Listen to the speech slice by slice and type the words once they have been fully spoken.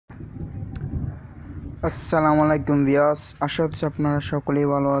আসসালামু আলাইকুম ভিউয়ার্স, আশা করছি আপনারা সকলেই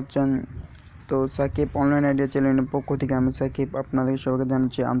ভালো আছেন। তো সাকিব অনলাইন আইডিয়া চ্যানেলের পক্ষ থেকে আমি সাকিব আপনাদের সবাইকে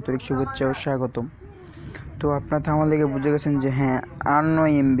জানাচ্ছি আন্তরিক শুভেচ্ছা ও স্বাগতম। তো আপনারা থামাল থেকে বুঝে গেছেন যে হ্যাঁ, আর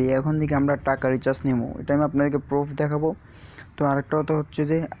 9 MB এখন থেকে আমরা টাকা রিচার্জ নেব, এটা আমি আপনাদেরকে প্রুফ দেখাবো। তো আরেকটা কথা হচ্ছে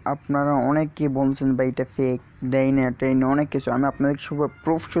যে আপনারা অনেকেই বলছেন বা এটা ফেক, দেয় না ট্রেন অনেক কিছু, আমি আপনাদেরকে শুধু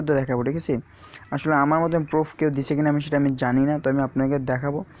প্রুফ শুদ্ধ দেখাবো, ঠিক আছে? আসলে আমার মতন প্রুফ কেউ দিছে কিনা সেটা আমি জানি না, তো আমি আপনাকে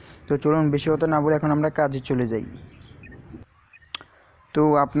দেখাবো। তো চলুন বেশি কথা না বলে এখন আমরা কাজে চলে যাই। তো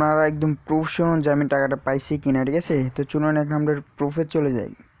আপনারা একদম প্রুফ শুনুন যে আমি টাকাটা পাইছি কিনা, ঠিক আছে? তো চলুন এখন আমরা প্রুফে চলে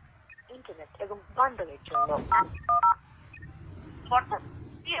যাই। ইন্টারনেট এবং বান্ডেলের জন্য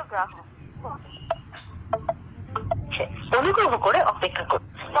অনুগ্রহ করে অপেক্ষা করুন।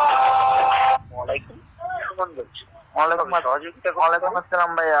 ওয়ালাইকুম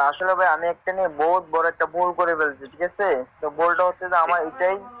আসসালাম ভাইয়া। আসলে ভাই আমি একটা নিয়ে বহুত বড় একটা ভুল করে ফেলছি, ঠিক আছে? তো ভুলটা হচ্ছে যে আমার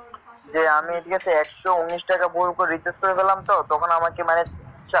এটাই যে আমি, ঠিক আছে, 119 টাকা ভুল করে রিচার্জ করে ফেললাম। তো তখন আমাকে মানে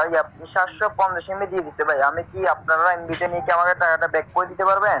 750 এমবি দিয়ে দিতে। ভাই আমি কি আপনারা এমবিটা নিয়ে কি আমাকে টাকাটা ব্যাক করে দিতে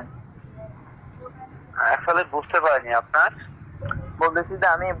পারবেন? আসলে বুঝতে পারিনি আপনার বলতেছি যে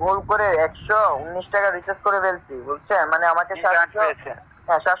আমি ভুল করে 119 টাকা রিচার্জ করে ফেলছি, বুঝছেন? মানে আমাকে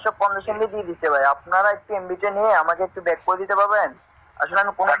 750 এমবি দিয়ে দিতে। ভাই আপনারা একটু এমবিটা নিয়ে আমাকে একটু ব্যাক করে দিতে পারবেন? আসলে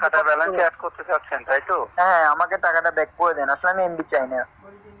আমি কোনো টাকাটা ব্যালেন্স অ্যাড করতে চাচ্ছেন, তাই তো? হ্যাঁ, আমাকে টাকাটা ব্যাক করে দেন, আসলে আমি এমবি চাই না।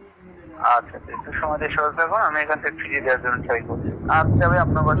 আচ্ছা, একটু সময় দিয়ে সহজ থাকুন, আমি এখান থেকে ফিরিয়ে দেওয়ার জন্য ট্রাই করছি। আচ্ছা ভাই,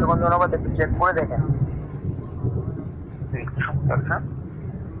 আপনার অসংখ্য ধন্যবাদ, একটু চেক করে দেখেন। একটু সময় লাগছে,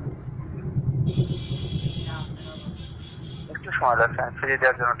 একটু সময় লাগছে, আমি ফিরিয়ে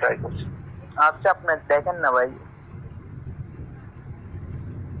দেওয়ার জন্য ট্রাই করছি। আচ্ছা আপনি দেখেন না ভাই।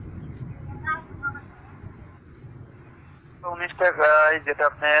 তো 19 টাকায় যেটা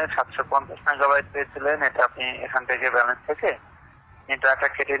আপনি 750 মেগাবাইট পেয়েছিলেন, এটা আপনি এখান থেকে ব্যালেন্স থেকে টাকা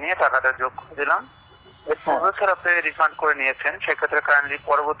কেটে নিয়ে টাকাটা যোগ করে দিলাম। এর পূর্বে স্যার আপনি রিফান্ড করে নিয়েছেন, সেক্ষেত্রে কাইন্ডলি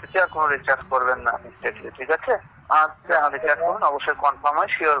পরবর্তীতে আর কোনো রিচার্জ করবেন না মিস্টেকলি, ঠিক আছে? আচ্ছা রিচার্জ করুন, অবশ্যই কনফার্ম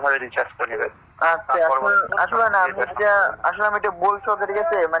হয় শিওর ভাবে রিচার্জ করে নেবেন। আচ্ছা, আসলে না আমি এটা বলছো, ঠিক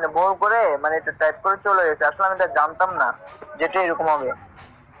আছে? মানে ভুল করে মানে এটা টাইপ করে চলে গেছে, আসলে আমি এটা জানতাম না যেটা এরকম হবে।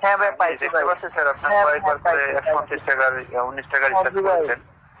 হ্যাঁ ভাই, পাইছি ভাই। স্যার আপনার কয়েকবার করে 150 টাকা 19 টাকা রিচার্জ করেছেন।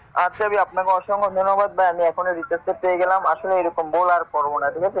 আচ্ছা ভাই, আপনাকে অসংখ্য ধন্যবাদ ভাই, আমি এখনই রিচার্জটা পেয়ে গেলাম। আসলে এরকম ভুল আর করবো না,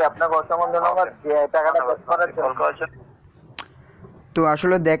 ঠিক আছে? আপনাকে অসংখ্য ধন্যবাদ যে টাকাটা ব্যাক করার জন্য। তো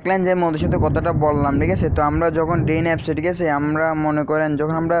আসলে দেখলেন যে মধ্যে সাথে কথাটা বললাম, ঠিক আছে? তো আমরা যখন ডেন অ্যাপসে, ঠিক আছে, আমরা মনে করেন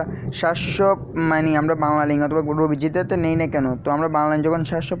যখন আমরা 700 মানে আমরা বাংলা লিঙ্ক অথবা রবি যেটাতে নেই না কেন, তো আমরা বাংলা লিঙ্ক যখন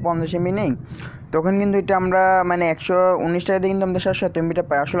 750 এমবি নেই, তখন কিন্তু এটা আমরা মানে 119 টাকাতে কিন্তু আমরা 700 এমবিটা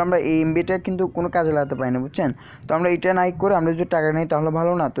পাই। আসলে আমরা এই এমবিটা কিন্তু কোনো কাজে লাগাতে পারি না, বুঝছেন? তো আমরা এটা নাই করে আমরা যদি টাকা নিই তাহলে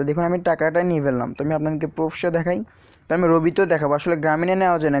ভালো না? তো দেখুন আমি টাকাটা নিয়ে ফেললাম, তো আমি আপনাদেরকে প্রুফটা দেখাই। তো আমি রবিতেও দেখাবো, আসলে গ্রামীণে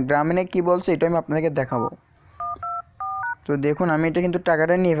নেওয়া যায় না, গ্রামীণে কী বলছে এটা আমি আপনাদেরকে দেখাবো। তো দেখুন আমি এটা কিন্তু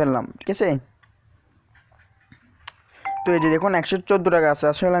টাকাটা নিয়ে ফেললাম, ঠিক আছে? তো এই যে দেখুন 114 টাকা আছে।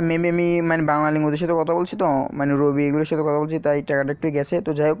 আসলে মেবি আমি মানে বাংলা লিঙ্ক ওদের সাথে কথা বলছি, তো মানে রবি এগুলোর সাথে কথা বলছি, তাই টাকাটা একটু গেছে।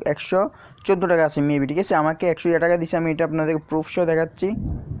 তো যাই হোক 114 টাকা আছে মেবি, ঠিক আছে? আমাকে 100 টাকা দিছে, আমি এটা আপনাদেরকে প্রুফ সহ দেখাচ্ছি।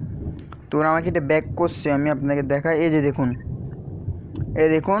 তো ওরা আমাকে এটা ব্যাক করছে, আমি আপনাকে দেখাই। এই যে দেখুন, এই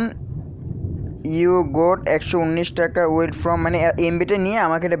দেখুন ইউ গোট 119 টাকা ওয়েট ফ্রম, মানে এমবিটা নিয়ে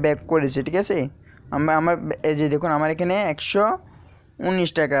আমাকে এটা ব্যাক করেছে, ঠিক আছে? আমার এই যে দেখুন আমার এখানে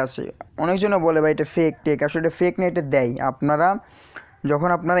 119 টাকা আছে। অনেকজনও বলে ভাই এটা ফেক টেক, আসলে এটা ফেক না, এটা দেয়। আপনারা যখন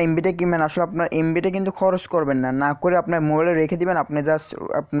আপনারা এমবিটা কিনবেন, আসলে আপনার এমবিটা কিন্তু খরচ করবেন না, না করে আপনার মোবাইলে রেখে দিবেন। আপনি জাস্ট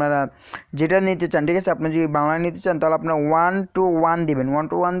আপনারা যেটা নিতে চান, ঠিক আছে, আপনি যদি বাংলা নিতে চান তাহলে আপনার 121 দিবেন,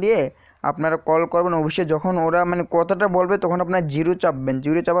 121 দিয়ে আপনারা কল করবেন। অবশ্যই যখন ওরা মানে কথাটা বলবে তখন আপনার জিরো চাপবেন,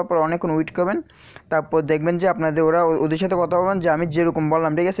 জিরো চাপার পর অনেকক্ষণ ওয়েট করবেন, তারপর দেখবেন যে আপনাদের ওরা ওদের সাথে কথা বলবেন যে আমি যেরকম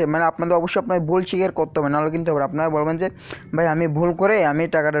বললাম, ঠিক আছে? মানে আপনাদের অবশ্যই আপনার ভুল স্বীকার করতে হবে, নাহলে কিন্তু হবে। আপনারা বলবেন যে ভাই আমি ভুল করে আমি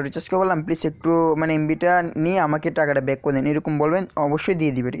টাকাটা রিচার্জ করে বললাম, প্লিজ একটু মানে এমবিটা নিয়ে আমাকে টাকাটা ব্যাক করে দেন, এরকম বলবেন, অবশ্যই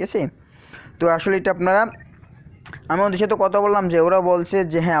দিয়ে দিবে, ঠিক আছে? তো আসলে এটা আপনারা, আমি ওদের সাথে কথা বললাম যে ওরা বলছে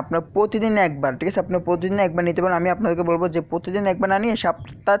যে হ্যাঁ আপনার প্রতিদিন একবার, ঠিক আছে, আপনার প্রতিদিন একবার নিতে পারেন। আমি আপনাদেরকে বলবো যে প্রতিদিন একবার না নিয়ে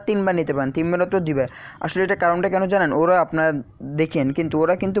সপ্তাহে 3বার নিতে পারেন, 3বারও তো দিবে। আসলে এটা কারণটা কেন জানেন? ওরা আপনার দেখেন কিন্তু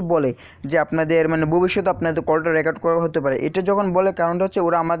ওরা কিন্তু বলে যে আপনাদের মানে ভবিষ্যতে আপনাদের কলটা রেকর্ড করা হতে পারে। এটা যখন বলে কারণটা হচ্ছে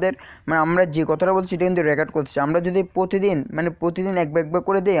ওরা আমাদের মানে আমরা যে কথাটা বলছি এটা কিন্তু রেকর্ড করছে। আমরা যদি প্রতিদিন একবার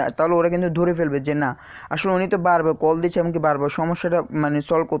করে দিই তাহলে ওরা কিন্তু ধরে ফেলবে যে না আসলে উনি তো বারবার কল দিচ্ছে, এমনকি বারবার সমস্যাটা মানে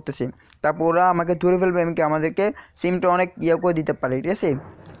সলভ করতেছে। তারপর ওরা আমাকে ধরে ফেলবে, এমনকি আমাদেরকে সিমটা অনেক করে দিতে পারে, ঠিক আছে?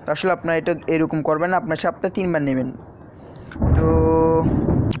 তো আসলে আপনারা এটা এরকম করবেন না, আপনার সপ্তাহে 3বার নেবেন। তো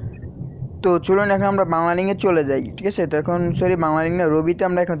তো চলুন এখন আমরা বাংলা লিঙ্কে চলে যাই, ঠিক আছে? তো এখন সরি বাংলা লিঙ্ক না, রবিতে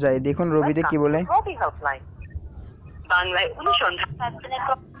আমরা এখন যাই। দেখুন রবিতে কি বলে। রবি হেল্পলাইন বাংলায় অনুসন্ধান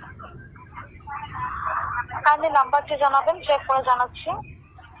আপনি নাম্বারটি জানাবেন, চেক করে জানাচ্ছি।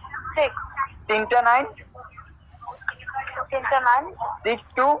 3 9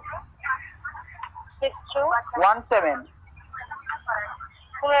 62 62 17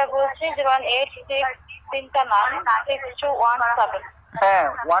 পুরো বলছি 086 3 9 6217। হ্যাঁ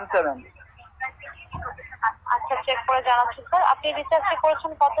 17। আচ্ছা, চেক করে জানাচ্ছি স্যার। আপনি রিচার্জ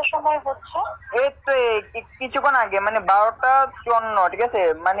করেছেন কত সময় হচ্ছে? এই তো কিছুক্ষণ আগে, মানে 12টা 54, ঠিক আছে,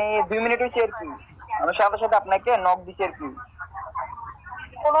 মানে 2 মিনিট হয়েছে আর কি। আমি সাথে সাথে আপনাকে নক দিচ্ছি আর কি।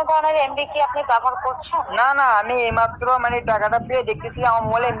 কোনো ধরনের এমবি কি আপনি ব্যবহার করছেন? না না, আমি এইমাত্র মানে টাকাটা পেয়ে দেখতেছি আমার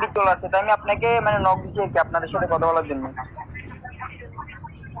মোবাইলে এমবি চলে আসছে, তাই আমি আপনাকে মানে নক দিচ্ছি আর কি আপনাদের সাথে কথা বলার জন্য।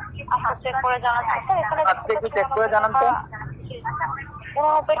 আচ্ছা, চেক করে জানাচ্ছি স্যার। এখানে আজকে একটু চেক করে জানান তো।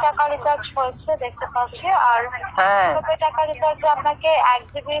 89 টাকা রিচার্জ হয়েছে দেখতে পাচ্ছি। আর হ্যাঁ 90 টাকা রিচার্জে আপনাকে 1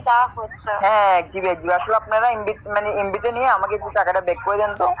 জিবি দেওয়া হচ্ছে। হ্যাঁ 1 জিবি আসলে আপনারা এমবি মানে এমবিতে নিয়ে আমাকে একটু টাকাটা ব্যাক করে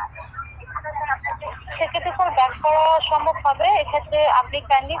দেন তো। সেক্ষেত্রে স্যার ব্যাক করা সম্ভব হবে। এক্ষেত্রে আপনি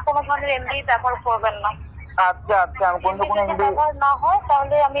কাইন্ডলি কোনো ধরনের এমবি ব্যবহার করবেন না। আচ্ছা আচ্ছা, আমি কোনো যদি এমবি। ব্যবহার না হয়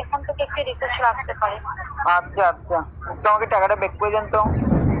তাহলে আমি এখান থেকে একটি রিকোয়েস্ট রাখতে পারি। আচ্ছা আচ্ছা, একটু আমাকে টাকাটা ব্যাক করে দেন তো।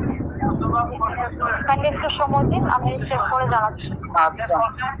 কাইন্ডলি একটু সময় দিন, আমি চেক করে জানাচ্ছি। আচ্ছা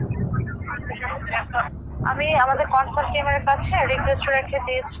আমি আমাদের কনসাল্ট টিমের কাছে রিকোয়েস্ট রেখে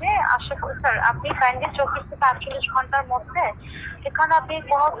দিয়েছি। আশা করি স্যার আপনি কাইন্ডলি 24 থেকে 48 ঘন্টার মধ্যে এখানে আপনি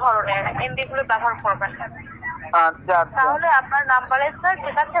কোনো ধরনের এমবি গুলো ব্যবহার করবেন না। আচ্ছা আচ্ছা তাহলে আপনার নাম্বারে স্যার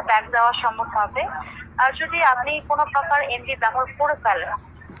ঠিক আছে ব্যাক দেওয়া সম্ভব হবে। আর যদি আপনি কোনো প্রকার এমবি ব্যবহার করে ফেলেন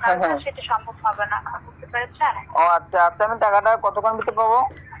তাহলে সেটা সম্ভব হবে না। বুঝতে পেরেছেন? ও আচ্ছা আচ্ছা, আমি টাকাটা কতক্ষণ দিতে পাবো?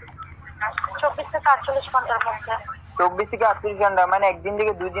 24 থেকে 48 ঘন্টার মধ্যে। 24 থেকে 48 ঘন্টা, মানে একদিন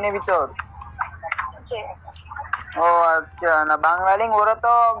থেকে 2 দিনের ভিতর? জি ও আচ্ছা, না বাংলালিং ওরা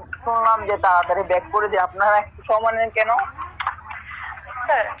তো শুনলাম যে তাড়াতাড়ি ব্যাক করে দিয়ে, আপনারা একটু সময় নেন কেন?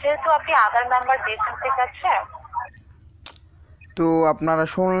 স্যার, যেহেতু আপনি আধার নাম্বার দিয়েছেন ঠিক আছে, তো আপনারা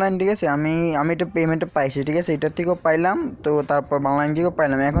শুনলেন, ঠিক আছে। আমি এটা পেমেন্টটা পাইছি, ঠিক আছে, এটার থেকেও পাইলাম, তো তারপর বাংলাদেশ থেকেও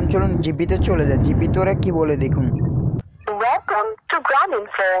পাইলাম। এখন চলুন জিপিতে চলে যায়। জিপিতে ওরা কী বলে দেখুন। ওয়েলকাম টু গ্রামীণ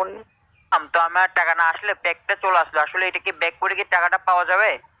ফোন। তো আমার টাকা না আসলে ব্যাকটা চলে আসলো, আসলে এটা কি ব্যাক করে কি টাকাটা পাওয়া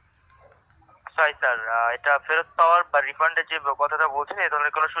যাবে? সরি স্যার, এটা ফেরত পাওয়ার বা রিফান্ডের যে কথাটা বলছেন এই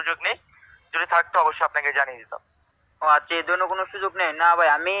ধরনের কোনো সুযোগ নেই। যদি থাকতো অবশ্যই আপনাকে জানিয়ে দিতাম। ও আচ্ছা, এই ধরনের কোনো সুযোগ নেই? না ভাই,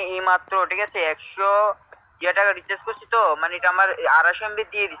 আমি এই মাত্র ঠিক আছে 100 টাকা রিচার্জ করছি, তো মানে এটা আমার 250 এমবি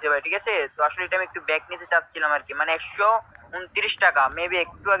দিয়ে দিতে ভাই, ঠিক আছে। তো আসলে এটা আমি একটু ব্যাক নিতে চাচ্ছিলাম আর কি, মানে 129 টাকা মেবি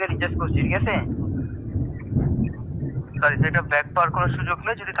একটু আগে রিচার্জ করছি, ঠিক আছে। সরি, এটা ব্যাক পাওয়ার কোনো সুযোগ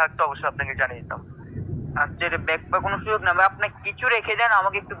নেই। যদি থাকতো অবশ্যই আপনাকে জানিয়ে দিতাম। আচ্ছা, এটা ব্যাক পাওয়ার কোনো সুযোগ না ভাই, আপনি কিছু রেখে দেন,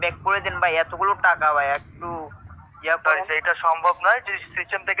 আমাকে একটু ব্যাক করে দেন ভাই, এতগুলো টাকা ভাই একটু সরি, এটা সম্ভব নয়। যদি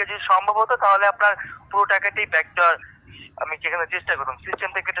সিস্টেম থেকে যদি সম্ভব হতো তাহলে আপনার পুরো টাকাটাই ব্যাকটা আমি যেখানে চেষ্টা করতাম। সিস্টেম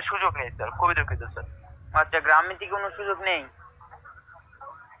থেকে এটা সুযোগ নেই স্যার, খুবই দুঃখিত স্যার। আচ্ছা, গ্রামে থেকে কোনো সুযোগ নেই?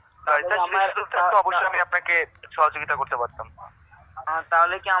 অবশ্যই আমি আপনাকে সহযোগিতা করতে পারতাম।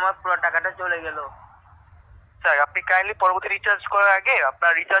 তাহলে কি আমার পুরো টাকাটা চলে গেল? স্যার, আপনি কাইন্ডলি পরবর্তী রিচার্জ করার আগে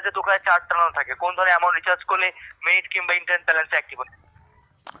আপনার রিচার্জের দোকানে চার্ট টানানো থাকে কোন ধরনের অ্যামাউন্ট রিচার্জ করলে মিনিট কিংবা ইন্টারনেট ব্যালেন্স অ্যাক্টিভ হয়।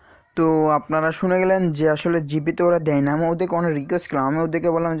 তো আপনারা শুনে গেলেন যে আসলে জিপিতে ওরা দেয় না। আমি ওদেরকে অনেক রিকোয়েস্ট করলাম, আমি ওদেরকে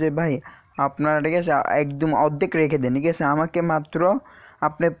বললাম যে ভাই আপনারা, ঠিক আছে, একদম অর্ধেক রেখে দেন, ঠিক আছে, আমাকে মাত্র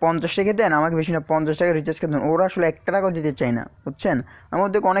আপনি 50 রেখে দেন, আমাকে বেশি না 50 টাকা রিচার্জ করে দেন। ওরা আসলে 1 টাকাও দিতে চায় না, বুঝছেন। আমি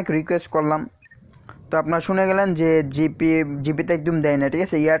ওদেরকে অনেক রিকোয়েস্ট করলাম। তো আপনারা শুনে গেলেন যে জিপিতে একদম দেয় না, ঠিক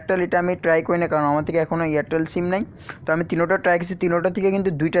আছে। এয়ারটেল এটা আমি ট্রাই করি না, কারণ আমার থেকে এখনও এয়ারটেল সিম নাই। তো আমি তিনোটা ট্রাই করছি, তিনোটা থেকে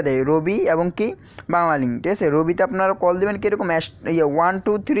কিন্তু 2টা দেয়, রবি এবং কি বাংলালিংক, ঠিক আছে। রবিতে আপনারা কল দেবেন কীরকম 1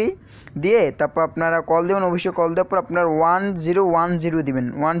 2 3 দিয়ে, তারপর আপনারা কল দেবেন, অবশ্যই কল দেওয়ার পর আপনার 1010 দিবেন।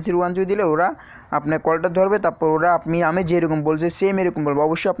 1010 দিলে ওরা আপনার কলটা ধরবে, তারপর ওরা আমি যেরকম বলছি সেম এরকম বলবো,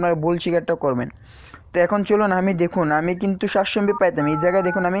 অবশ্যই আপনারা ভুল শিকারটা করবেন। তো এখন চলুন আমি দেখুন, আমি কিন্তু 700 এমবি পাইতাম, এই জায়গায়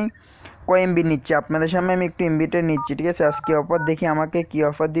দেখুন আমি কয় এমবি নিচ্ছি। আপনাদের সামনে আমি একটু এমবিটা নিচ্ছি, ঠিক আছে। আজকে অফার দেখি আমাকে কি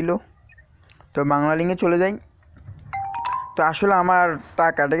অফার দিল। তো বাংলালিংকে চলে যাই। তো আসলে আমার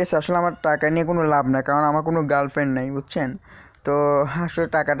টাকা, ঠিক আছে, আসলে আমার টাকা নিয়ে কোনো লাভ নাই, কারণ আমার কোনো গার্লফ্রেন্ড নাই, বুঝছেন। তো আসলে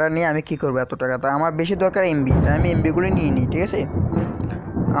টাকাটা নিয়ে আমি কি করবো এত টাকা, তাই আমার বেশি দরকার এমবি, তাই আমি এমবিগুলি নিয়ে নিই, ঠিক আছে।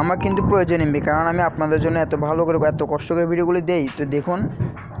 আমার কিন্তু প্রয়োজন এমবি, কারণ আমি আপনাদের জন্য এত ভালো করে এত কষ্ট করে ভিডিওগুলি দেই। তো দেখুন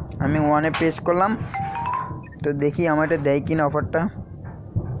আমি 1-এ প্রেস করলাম, তো দেখি আমার এটা দেয় কিনা অফারটা।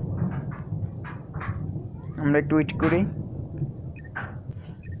 আমরা একটু ওয়েট করি।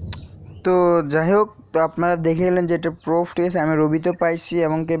 তো যাই হোক, তো আপনারা দেখে এলেন যে এটা প্রুফ, ঠিক আছে। আমি রবিতেও পাইছি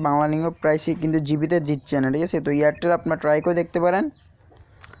এবং কি বাংলালিংও পাইছি, কিন্তু জিবিতে দিচ্ছে না, ঠিক আছে। তো এয়ারটেল আপনারা ট্রাই করে দেখতে পারেন।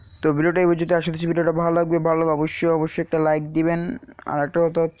 তো ভিডিওটা এই পর্যন্ত আসলে ভিডিওটা ভালো লাগবে অবশ্যই একটা লাইক দিবেন। আর একটা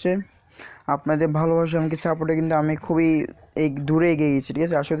কথা হচ্ছে আপনাদের ভালোবাসা আমাকে সাপোর্টে কিন্তু আমি খুবই দূরে এগিয়ে গেছি, ঠিক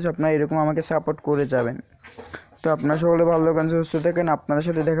আছে। আশা করছি আপনারা এরকম আমাকে সাপোর্ট করে যাবেন। তো আপনারা সকলে ভালো থাকেন, সুস্থ থাকেন। আপনাদের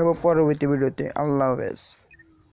সাথে দেখাবো পরবর্তী ভিডিওতে। আল্লাহ হাফেজ।